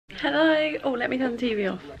Hello. Oh, let me turn the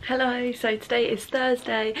TV off. Hello. So today is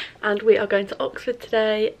Thursday and we are going to Oxford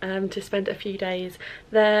today to spend a few days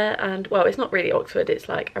there. And well, it's not really Oxford, it's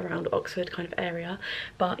like around Oxford kind of area.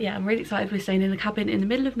 But yeah, I'm really excited. We're staying in a cabin in the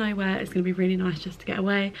middle of nowhere. It's going to be really nice just to get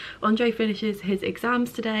away. Andre finishes his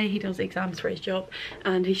exams today. He does exams for his job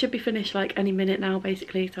and he should be finished like any minute now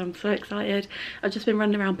basically. So I'm so excited. I've just been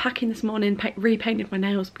running around packing this morning, repainted my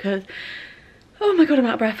nails because oh my god, I'm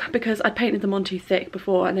out of breath because I painted them on too thick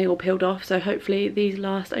before and they all peeled off. So hopefully these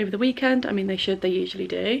last over the weekend. I mean, they should, they usually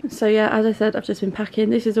do. So yeah, as I said, I've just been packing.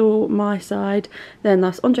 This is all my side. Then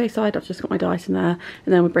that's Andre's side. I've just got my dice in there.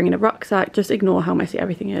 And then we're bringing a rucksack. Just ignore how messy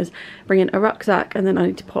everything is. Bringing a rucksack and then I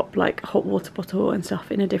need to pop like a hot water bottle and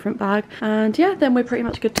stuff in a different bag. And yeah, then we're pretty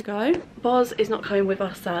much good to go. Boz is not coming with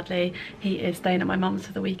us, sadly. He is staying at my mum's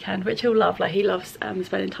for the weekend, which he'll love. Like, he loves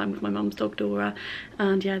spending time with my mum's dog, Dora.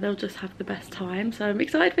 And yeah, they'll just have the best time. So I'm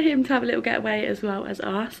excited for him to have a little getaway as well as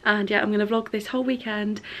us. And yeah, I'm going to vlog this whole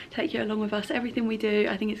weekend, take you along with us, everything we do.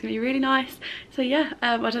 I think it's going to be really nice. So yeah,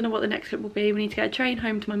 I don't know what the next trip will be. We need to get a train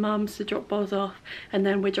home to my mum's to drop Boz off, and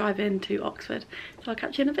then we're driving to Oxford. So I'll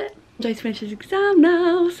catch you in a bit. Jace finished his exam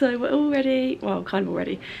now, so we're all ready. Well, kind of all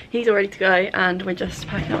ready. He's all ready to go and we're just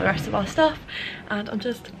packing up the rest of our stuff and I'm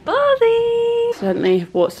just buzzing. Certainly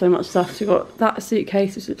have bought so much stuff. So we've got that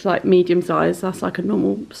suitcase, which is like medium size. That's like a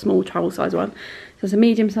normal small travel size one. So it's a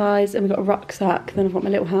medium size, and we've got a rucksack. Then I've got my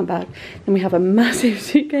little handbag. Then we have a massive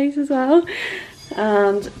suitcase as well.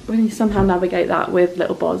 And we need to somehow navigate that with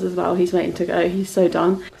little Boz as well. He's waiting to go. He's so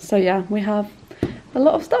done. So yeah, we have a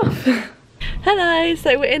lot of stuff. Hello,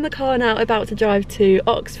 so we're in the car now about to drive to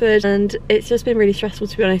Oxford and it's just been really stressful,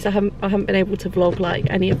 to be honest. I haven't been able to vlog like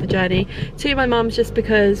any of the journey to my mum's just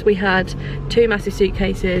because we had two massive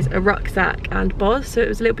suitcases, a rucksack and Boz, so it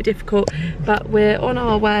was a little bit difficult, but we're on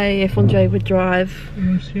our way if Andre would drive.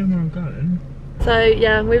 You see where I'm going? So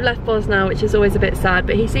yeah, we've left Boz now, which is always a bit sad,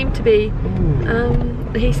 but he seemed to be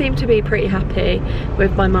pretty happy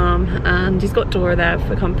with my mum, and he's got Dora there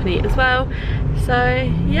for company as well.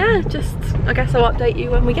 So yeah, just I guess I'll update you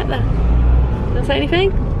when we get there. Don't say anything?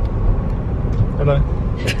 Hello.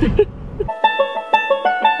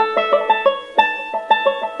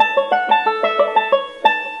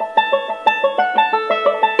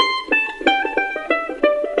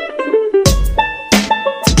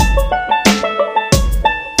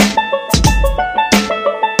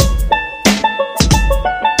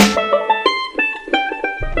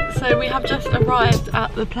 Arrived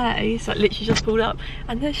at the place, like literally just pulled up,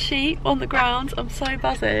 and there's sheep on the ground. I'm so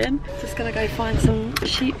buzzing. Just gonna go find some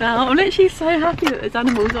sheep now. I'm literally so happy that there's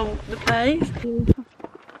animals on the place.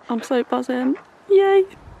 I'm so buzzing. Yay!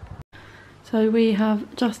 So we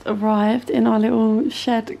have just arrived in our little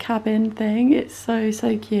shed cabin thing. It's so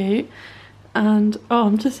cute, and oh,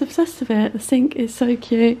 I'm just obsessed with it. The sink is so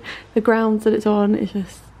cute. The ground that it's on is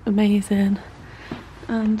just amazing,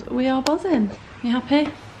 and we are buzzing. You happy?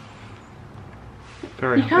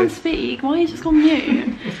 Very you can speak, why are you just on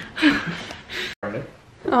mute?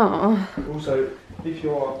 Oh. Also, if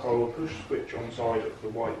your alcohol, push switch on side of the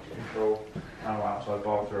white control panel outside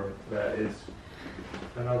bathroom, there is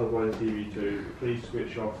another one TV too. Please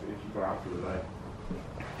switch off if you go out for the day.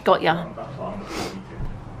 Got ya. That's on the TV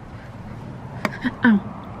too. Ow.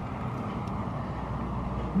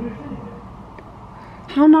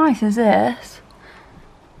 How nice is this?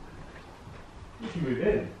 You can move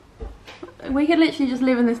in. We could literally just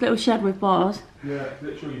live in this little shed with Boz. Yeah,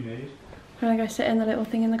 literally you need. Can I go sit in the little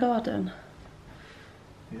thing in the garden?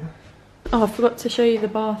 Yeah. Oh, I forgot to show you the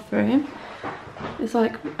bathroom. It's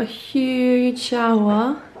like a huge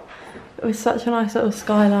shower with such a nice little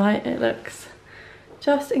skylight. It looks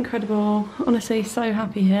just incredible. Honestly, so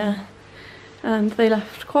happy here. And they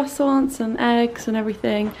left croissants and eggs and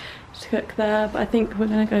everything to cook there. But I think we're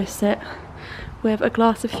gonna go sit with a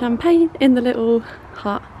glass of champagne in the little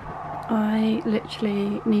hut. I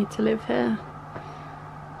literally need to live here.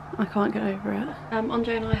 I can't get over it.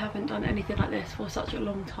 Andre and I haven't done anything like this for such a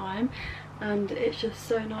long time, and it's just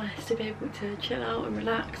so nice to be able to chill out and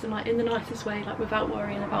relax, and like in the nicest way, like without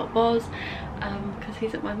worrying about Boz, because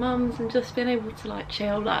he's at my mum's, and just being able to like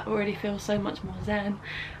chill, like already feel so much more zen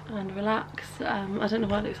and relaxed. I don't know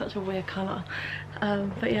why it looks such a weird colour,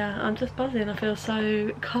 but yeah, I'm just buzzing. I feel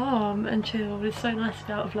so calm and chilled. It's so nice to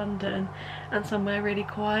be out of London and somewhere really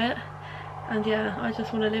quiet. And yeah, I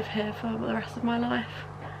just want to live here for the rest of my life.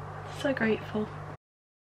 So grateful.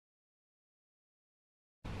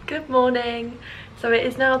 Good morning. So it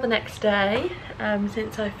is now the next day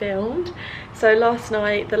since I filmed. So last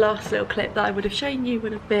night, the last little clip that I would have shown you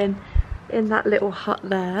would have been in that little hut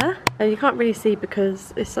there. You can't really see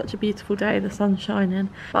because it's such a beautiful day, the sun's shining,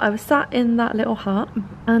 but I was sat in that little hut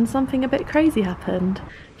and something a bit crazy happened.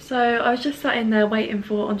 So I was just sat in there waiting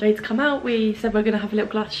for Andre to come out. We said we're going to have a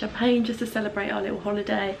little glass of champagne just to celebrate our little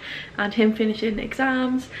holiday and him finishing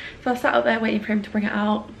exams. So I sat up there waiting for him to bring it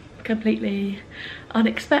out, completely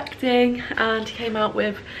unexpected, and he came out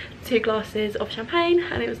with 2 glasses of champagne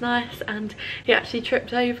and it was nice. And he actually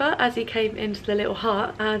tripped over as he came into the little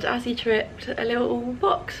hut, and as he tripped, a little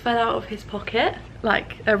box fell out of his pocket,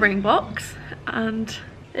 like a ring box, and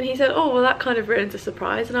he said, oh well, that kind of ruins the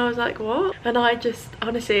surprise. And I was like, what? And I just,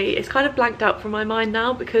 honestly, it's kind of blanked out from my mind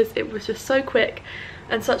now because it was just so quick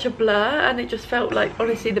and such a blur, and it just felt like,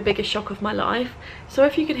 honestly, the biggest shock of my life. So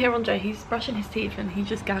if you can hear Andre, he's brushing his teeth and he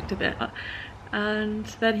just gagged a bit. And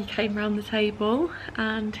then he came round the table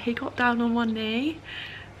and he got down on one knee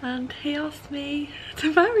and he asked me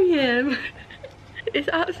to marry him. It's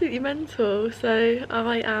absolutely mental. So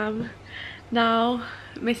I am now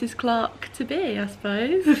Mrs. Clark to be, I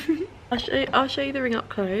suppose. I'll show you the ring up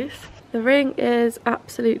close. The ring is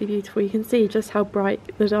absolutely beautiful. You can see just how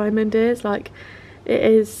bright the diamond is. Like, it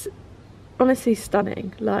is honestly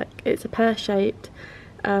stunning. Like, it's a pear-shaped,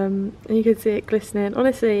 and you can see it glistening.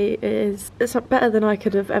 Honestly, it's better than I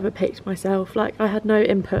could have ever picked myself. Like, I had no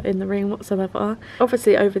input in the ring whatsoever.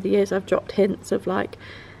 Obviously, over the years, I've dropped hints of like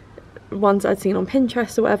ones I'd seen on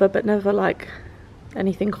Pinterest or whatever, but never like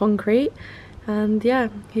anything concrete. And yeah,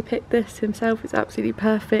 he picked this himself. It's absolutely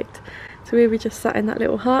perfect. So we were just sat in that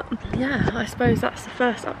little hut. Yeah, I suppose that's the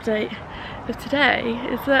first update of today,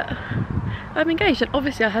 is that I'm engaged. And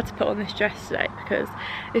obviously I had to put on this dress today because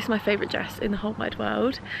it's my favourite dress in the whole wide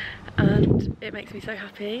world, and it makes me so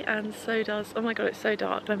happy, and so does, oh my god, it's so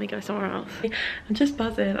dark, let me go somewhere else. I'm just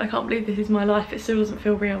buzzing. I can't believe this is my life. It still doesn't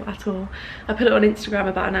feel real at all. I put it on Instagram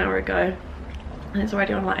about an hour ago and it's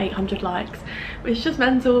already on like 800 likes, which is just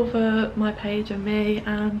mental for my page and me.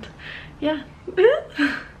 And yeah.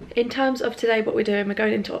 In terms of today, what we're doing, we're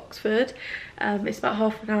going into Oxford. It's about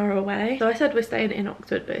half an hour away. So I said we're staying in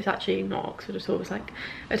Oxford, but it's actually not Oxford at all. It's like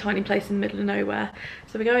a tiny place in the middle of nowhere.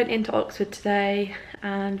 So we're going into Oxford today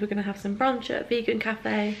and we're gonna have some brunch at a vegan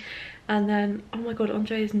cafe. And then, oh my god,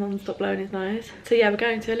 Andre is non-stop blowing his nose. So yeah, we're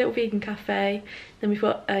going to a little vegan cafe. Then we've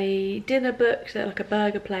got a dinner booked at like a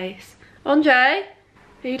burger place. Andre,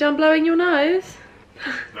 are you done blowing your nose?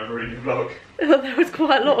 Never really vlog. There was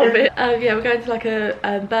quite a lot of it. Yeah, we're going to like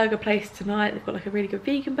a burger place tonight. They've got like a really good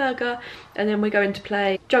vegan burger. And then we're going to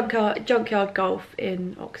play junkyard golf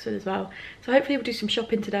in Oxford as well. So hopefully we'll do some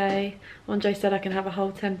shopping today. Andre said I can have a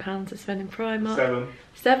whole £10 to spend in Primark.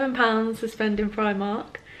 £7 to spend in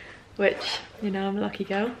Primark, which, you know, I'm a lucky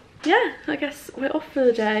girl. Yeah, I guess we're off for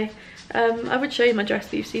the day. I would show you my dress,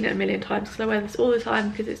 but you've seen it a million times because I wear this all the time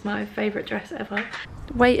because it's my favourite dress ever.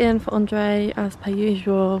 Waiting for Andre as per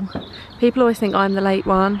usual. People always think I'm the late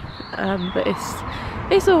one, but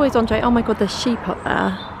it's always Andre. Oh my god, there's sheep up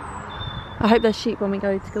there. I hope there's sheep when we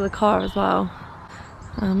go to the car as well.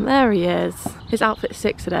 There he is. His outfit's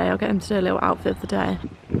sick today. I'll get him to do a little outfit of the day.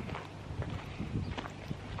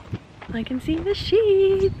 I can see the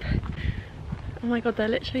sheep. Oh my god, they're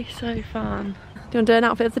literally so fun. Do you want to do an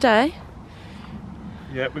outfit of the day?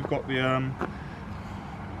 Yeah, we've got the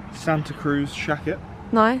Santa Cruz jacket.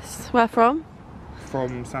 Nice. Where from?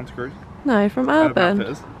 From Santa Cruz. No, from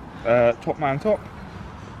Urban. Top man top.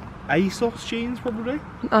 ASOS jeans probably.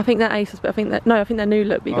 I think they're ASOS, but I think they're new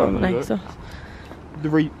look. We got on ASOS. The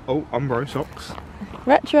Umbro socks.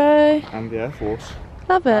 Retro. And the Air Force.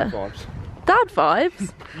 Love it. Dad vibes. Dad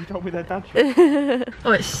vibes? You told me they're dad shirts.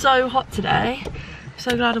 Oh, it's so hot today.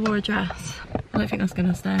 So glad I wore a dress. I don't think that's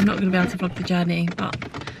gonna stay. I'm not gonna be able to vlog the journey, but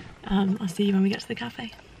I'll see you when we get to the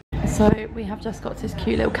cafe. So we have just got to this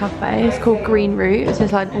cute little cafe. It's called Green Root. It's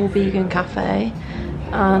like an all vegan cafe.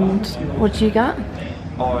 And what did you get?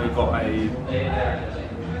 I got a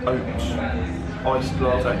oat iced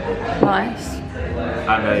latte. Nice.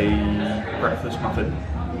 And a breakfast muffin.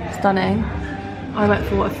 Stunning. I went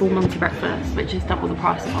for a full Monty breakfast, which is double the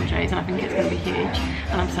price of Andre's, and I think it's going to be huge.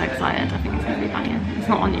 And I'm so excited. I think it's going to be banging. It's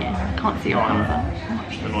not on you. I can't see your thumbs up.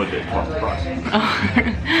 Annoyed that it's twice the price.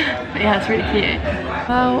 But yeah, it's really cute.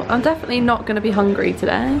 Well, I'm definitely not going to be hungry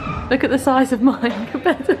today. Look at the size of mine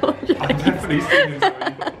compared to Andre's. I'm definitely seeing this.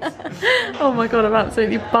 Oh my god, I'm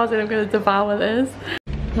absolutely buzzing. I'm going to devour this.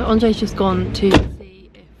 So Andre's just gone to see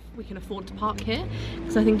if we can afford to park here,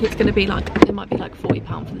 because I think it's going to be like, it might be like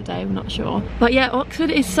 £40 for the day, we're not sure. But yeah, Oxford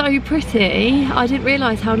is so pretty. I didn't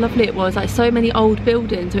realise how lovely it was. Like, so many old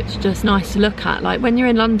buildings, which are just nice to look at. Like when you're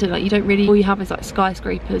in London, like you don't really, all you have is like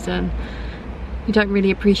skyscrapers, and you don't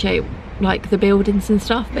really appreciate like the buildings and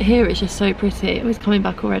stuff, but here it's just so pretty. It was coming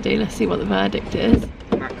back already. Let's see what the verdict is.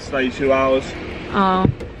 Max stay 2 hours. Oh,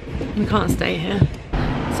 we can't stay here.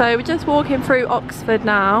 So we're just walking through Oxford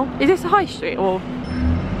now. Is this the high street or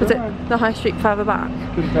is it the high street further back?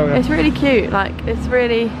 It's really cute, like it's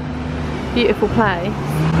really beautiful place.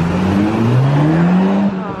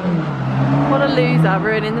 Oh, what a loser,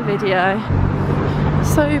 ruining the video.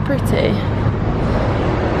 So pretty.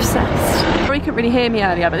 Obsessed. You couldn't really hear me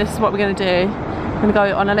earlier, but this is what we're going to do. We're going to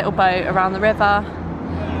go on a little boat around the river.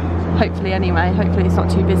 Hopefully anyway, hopefully it's not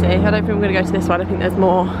too busy. I don't think we're going to go to this one, I think there's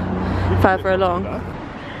more further along.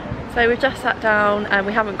 So we've just sat down and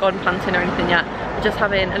we haven't gone planting or anything yet. We're just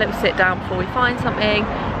having a little sit down before we find something,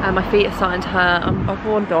 and my feet are starting to hurt. I've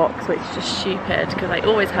worn Docs, which is just stupid because they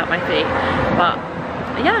always hurt my feet. But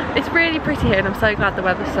yeah, it's really pretty here and I'm so glad the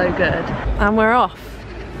weather's so good. And we're off.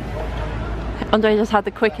 Andre just had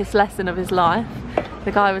the quickest lesson of his life.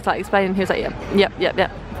 The guy was like explaining, he was like,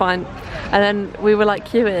 yep, fine. And then we were like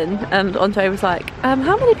queuing and Andre was like, how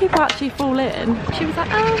many people actually fall in? She was like,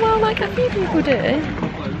 oh well, like a few people do.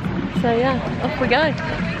 So yeah, off we go.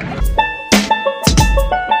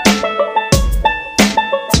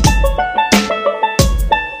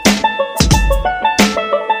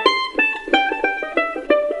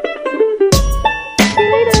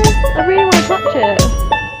 I really want to touch it.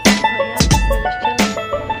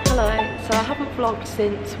 Vlogged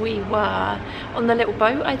since we were on the little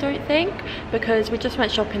boat, I don't think, because we just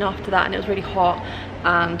went shopping after that and it was really hot,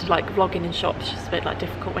 and like vlogging in shops is just a bit like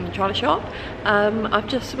difficult when you try to shop.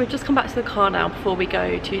 We've just come back to the car now before we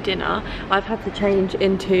go to dinner. I've had to change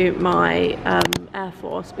into my Air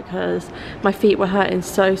Force because my feet were hurting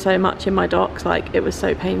so much in my Docs, like it was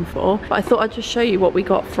so painful. But I thought I'd just show you what we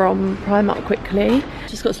got from Primark quickly.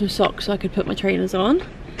 Just got some socks so I could put my trainers on.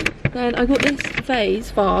 Then I got this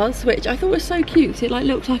vase, which I thought was so cute. It like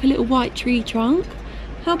looked like a little white tree trunk.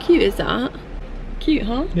 How cute is that? Cute,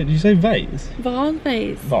 huh? Yeah, did you say vase?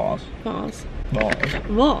 Vase.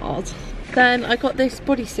 Then I got this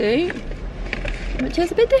bodysuit, which is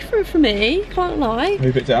a bit different for me, can't lie.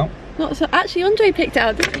 Who picked it out? Not so. Actually, Andre picked it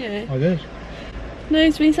out, didn't you? I did.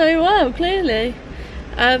 Knows me so well, clearly.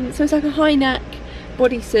 So it's like a high neck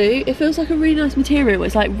bodysuit. It feels like a really nice material.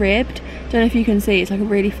 It's like ribbed. Don't know if you can see, it's like a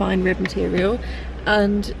really fine rib material.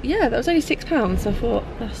 And yeah, that was only £6, so I thought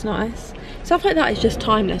that's nice. Stuff like that is just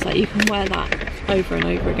timeless, like you can wear that over and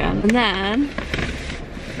over again. And then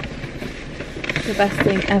the best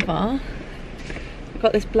thing ever, I've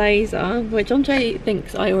got this blazer, which Andre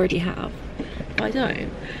thinks I already have, but I don't.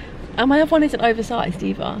 And my other one isn't oversized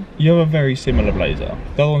either. You have a very similar blazer.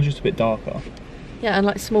 The other one's just a bit darker. Yeah, and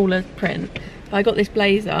like smaller print. But I got this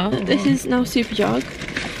blazer. This is now Super Jug.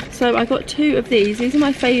 So I got 2 of these. These are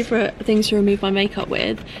my favourite things to remove my makeup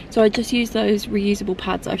with. So I just use those reusable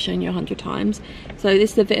pads I've shown you 100 times. So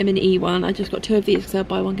this is the vitamin E one. I just got 2 of these because I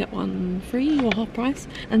buy one get one free or half price.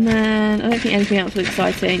 And then I don't think anything else was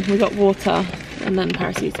exciting. We got water and then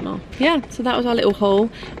paracetamol. Yeah, so that was our little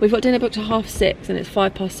haul. We've got dinner booked at 6:30 and it's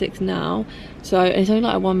 6:05 now. So it's only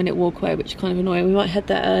like a 1-minute walk away, which is kind of annoying. We might head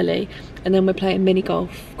there early and then we're playing mini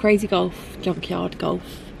golf, crazy golf, junkyard golf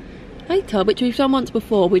later, which we've done once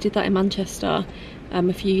before. We did that in Manchester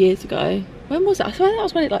a few years ago. When was that? I swear that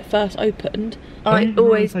was when it like first opened. I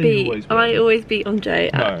always beat Andre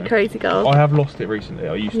at Crazy Golf. I have lost it recently.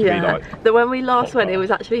 I used to be like. When we last went, it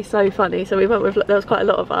was actually so funny. So we went with, there was quite a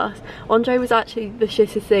lot of us. Andre was actually the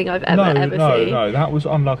shittest thing I've ever seen. No, that was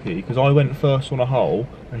unlucky because I went first on a hole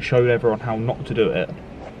and showed everyone how not to do it.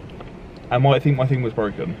 And I think my thing was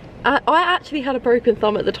broken. I actually had a broken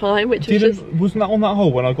thumb at the time, which was just... Wasn't that on that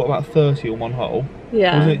hole when I got about 30 on one hole?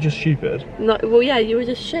 Yeah. Wasn't it just stupid? No, well, yeah, you were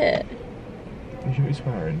just shit. You shouldn't be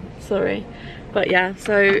swearing. Sorry. But yeah,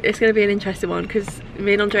 so it's going to be an interesting one because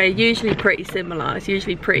me and Andre are usually pretty similar. It's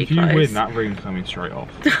usually pretty close. If you win, that ring's coming straight off.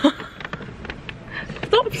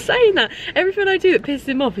 Stop saying that. Everything I do, it pisses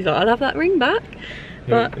him off. He's like, I'll have that ring back.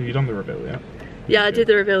 But have you done the reveal yet? Yeah, I did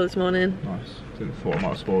the reveal this morning. Nice. Didn't thought I might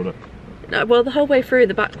have spoiled it. No, well, the whole way through in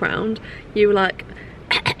the background, you were like,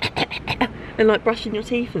 and like brushing your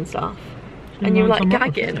teeth and stuff. And you were like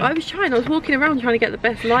gagging. I was walking around trying to get the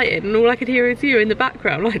best lighting, and all I could hear was you in the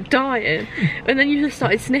background, like dying. And then you just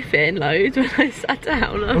started sniffing loads when I sat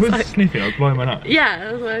down. I was like, sniffing, I was blowing my nose.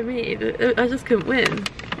 Yeah, that's what I mean. I just couldn't win.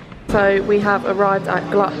 So we have arrived at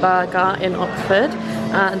Glut Burger in Oxford,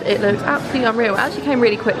 and it looks absolutely unreal. It actually came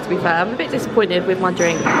really quick, to be fair. I'm a bit disappointed with my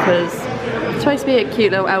drink because it's supposed to be a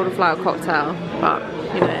cute little elderflower cocktail, but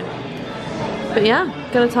you know. But yeah,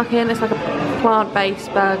 gonna tuck in. It's like a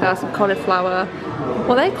plant-based burger, some cauliflower.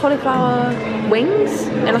 What are they? Cauliflower wings?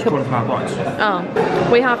 In like cauliflower bites. Oh,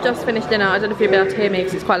 we have just finished dinner. I don't know if you'll be able to hear me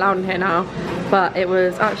because it's quite loud in here now, but it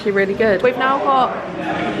was actually really good. We've now got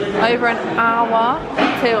over an hour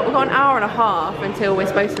until, we've got an hour and a half until we're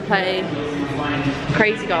supposed to play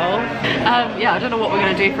Crazy Golf. Yeah, I don't know what we're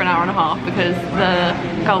going to do for an hour and a half because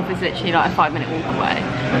the golf is literally like a 5-minute walk away.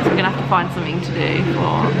 So we're going to have to find something to do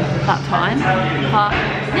for that time. But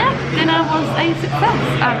yeah, dinner was a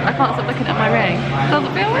success. I can't stop looking at my ring.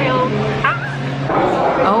 Doesn't feel real. Ah.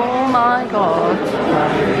 Oh my god.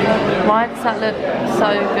 Why does that look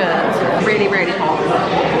so good? Really, really hot.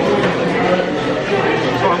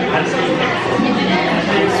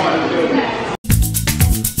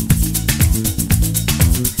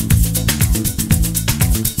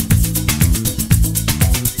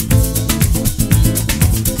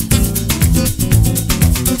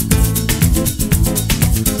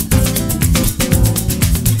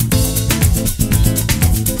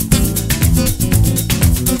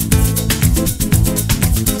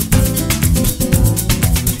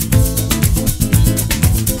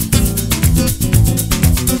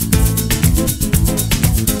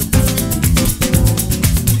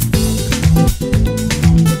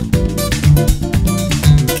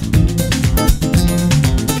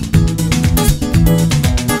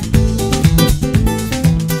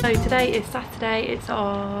 It's Saturday, it's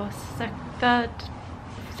our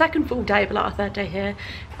second full day, but like our third day here,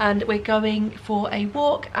 and we're going for a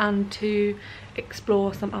walk and to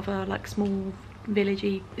explore some other like small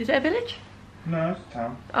villagey, is it a village? No, it's a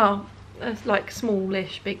town. Oh, it's like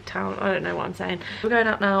smallish big town, I don't know what I'm saying. We're going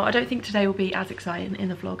out now. I don't think today will be as exciting in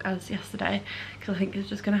the vlog as yesterday because I think it's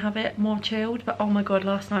just going to have it more chilled, but oh my god,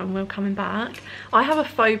 last night when we were coming back, I have a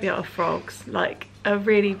phobia of frogs, like a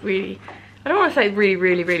really I don't want to say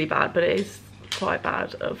really bad, but it is quite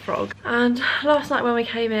bad of frogs. And last night when we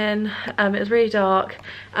came in, it was really dark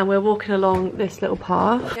and we were walking along this little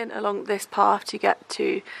path. Along this path to get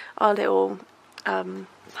to our little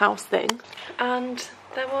house thing. And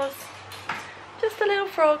there was just a little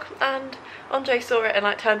frog and Andre saw it and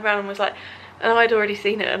like turned around and was like, and I'd already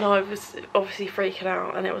seen it and I was obviously freaking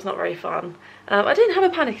out and it was not very fun. I didn't have a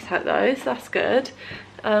panic attack though, so that's good.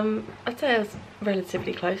 I'd say I was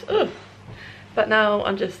relatively close. Ugh. But now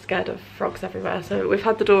I'm just scared of frogs everywhere. So we've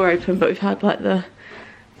had the door open, but we've had like the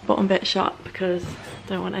bottom bit shut because I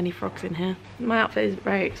don't want any frogs in here. My outfit is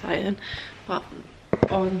very exciting, but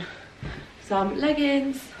on some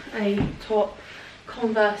leggings, a top,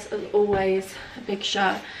 Converse as always, a big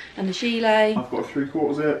shirt and a gilet. I've got a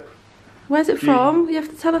 3/4 zip. Where's it from? You have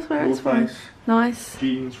to tell us where it's from. Nice.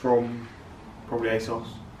 Jeans from probably ASOS.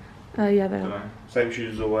 Oh yeah, they are. Same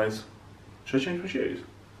shoes as always. Should I change my shoes?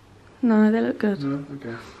 No, they look good. No,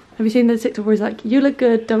 okay. Have you seen the TikTok where he's like, you look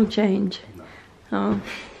good, don't change? No. Oh,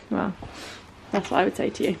 well, that's what I would say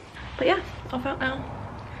to you. But yeah, off out now.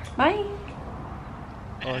 Bye.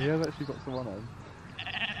 Oh yeah, I've actually got someone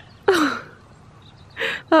on.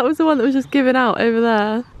 That was the one that was just given out over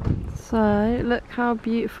there. So, look how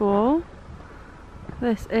beautiful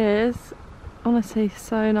this is. Honestly,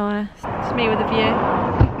 so nice. It's me with a view.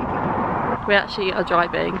 We actually are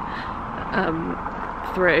driving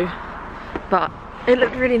through, but it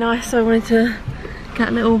looked really nice, so I wanted to get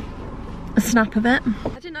a little snap of it.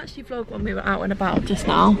 I didn't actually vlog when we were out and about just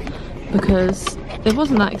now because it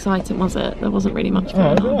wasn't that exciting, was it? There wasn't really much going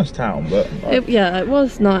on. It was a nice town, but yeah, it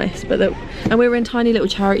was nice, but and we were in tiny little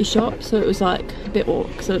charity shops, so it was like a bit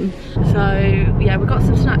awesome. So yeah, we got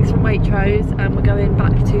some snacks from Waitrose and we're going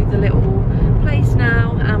back to the little place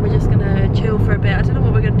now and we're just gonna chill for a bit. I don't know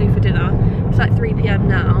what we're gonna do for dinner. It's like 3 PM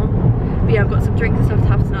now. But yeah, I've got some drinks and stuff to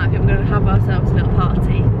have tonight. I think we're going to have ourselves a little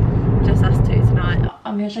party. Just us two tonight.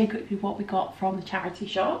 I'm going to show you quickly what we got from the charity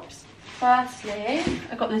shops. Firstly,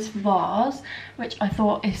 I got this vase, which I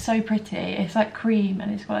thought is so pretty. It's like cream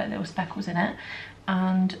and it's got like little speckles in it.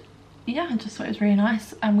 And yeah, I just thought it was really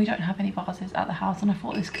nice. And we don't have any vases at the house and I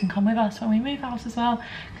thought this can come with us when we move house as well.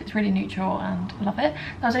 It's really neutral and I love it.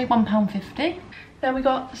 That was only £1.50. Then we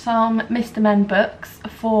got some Mr. Men books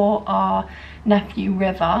for our nephew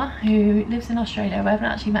River, who lives in Australia. We haven't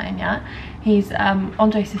actually met him yet. He's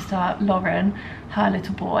Andre's sister Lauren, her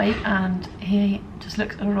little boy, and he just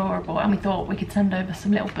looks adorable, and we thought we could send over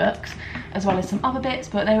some little books as well as some other bits,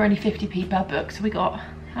 but they were only 50p per book. So we got,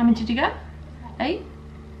 how many did you get? 8?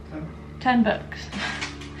 10 books.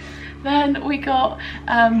 Then we got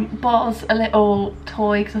Boz a little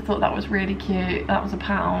toy because I thought that was really cute. That was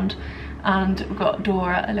 £1. And we've got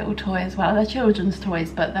Dora a little toy as well. They're children's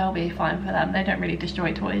toys, but they'll be fine for them. They don't really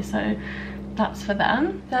destroy toys, so that's for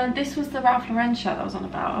them. Then this was the Ralph Lauren shirt that I was on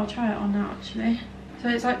about. I'll try it on now actually. So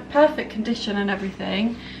it's like perfect condition and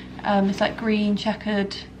everything. It's like green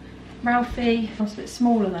checkered Ralphie. It's a bit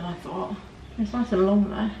smaller than I thought. It's nice and long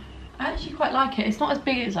though. I actually quite like it. It's not as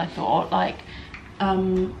big as I thought, like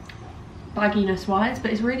bagginess wise,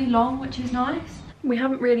 but it's really long, which is nice. We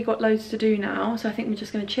haven't really got loads to do now, so I think we're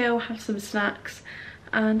just going to chill, have some snacks,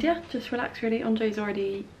 and yeah, just relax really. Andre's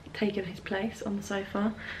already taken his place on the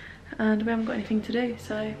sofa and we haven't got anything to do,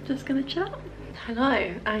 so just gonna chat.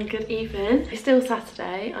 Hello and good evening. It's still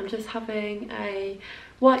Saturday. I'm just having a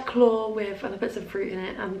White Claw with, and I put some fruit in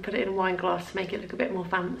it and put it in a wine glass to make it look a bit more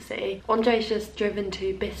fancy. Andre's just driven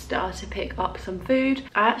to Bicester to pick up some food.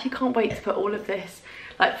 I actually can't wait to put all of this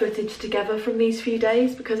like footage together from these few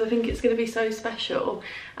days because I think it's going to be so special.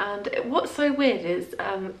 And what's so weird is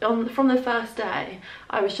from the first day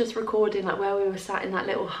I was just recording like where we were sat in that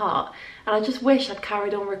little hut, and I just wish I'd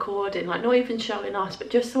carried on recording, like not even showing us,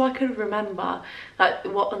 but just so I could remember like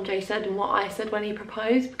what Andre said and what I said when he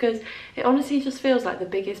proposed, because it honestly just feels like the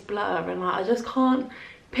biggest blur, and like I just can't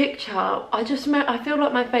picture. I feel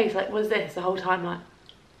like my face like was this the whole time, like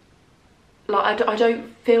I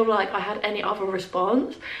don't feel like I had any other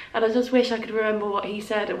response, and I just wish I could remember what he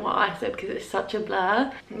said and what I said because it's such a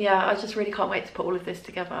blur. Yeah, I just really can't wait to put all of this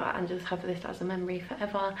together and just have this as a memory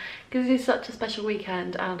forever, because it is such a special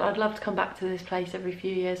weekend and I'd love to come back to this place every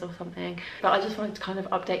few years or something. But I just wanted to kind of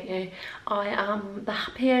update you. I am the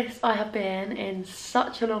happiest I have been in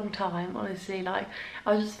such a long time, honestly. Like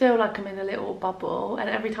I just feel like I'm in a little bubble, and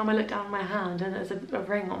every time I look down my hand and there's a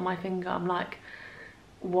ring on my finger, I'm like,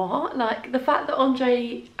 what? Like the fact that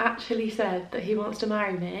Andre actually said that he wants to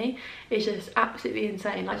marry me is just absolutely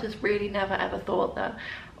insane. I just really never ever thought that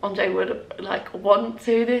Andre would like want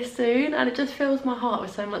to this soon, and it just fills my heart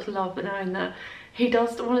with so much love knowing that he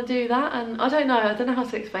does want to do that. And I don't know how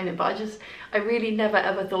to explain it, but I really never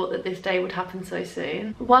ever thought that this day would happen so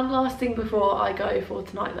soon. One last thing before I go for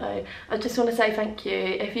tonight though, I just want to say thank you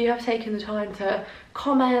if you have taken the time to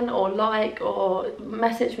comment or like or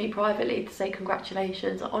message me privately to say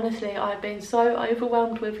congratulations. Honestly, I've been so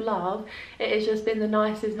overwhelmed with love. It has just been the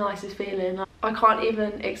nicest feeling. I can't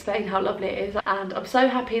even explain how lovely it is, and I'm so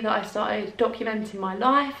happy that I started documenting my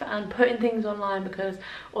life and putting things online, because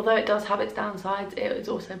although it does have its downsides, it has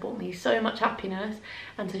also brought me so much happiness,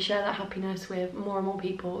 and to share that happiness with more and more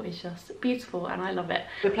people is just beautiful and I love it.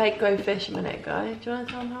 We played Go Fish a minute ago. Do you want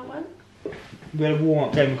to tell them how it went? We had a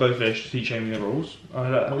warm-up game of Go Fish to teach Amy the rules. I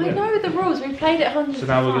know the rules, we played it hundreds of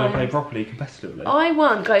times. So now we're going to play properly, competitively. I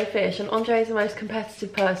won Go Fish, and Andre is the most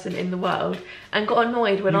competitive person in the world, and got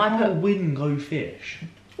annoyed when I can't win Go Fish.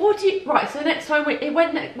 What do you... Right, so next time,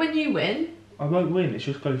 when you win... I won't win, it's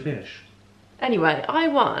just Go Fish. Anyway, I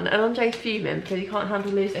won, and Andre's fuming because he can't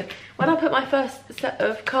handle losing. When I put my first set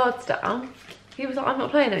of cards down, he was like, I'm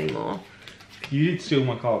not playing anymore. You did steal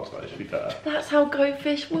my cards though, to be fair. That's how Go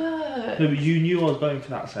Fish works. No, but you knew I was going for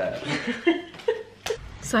that set.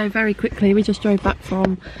 So very quickly, we just drove back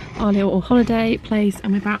from our little holiday place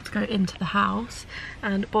and we're about to go into the house.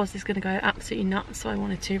 And Boz is going to go absolutely nuts, so I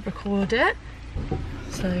wanted to record it.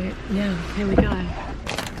 So yeah, here we go.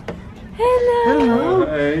 Hello!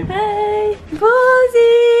 Hello! Hey!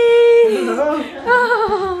 Bozzy! Hello!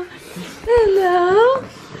 Oh.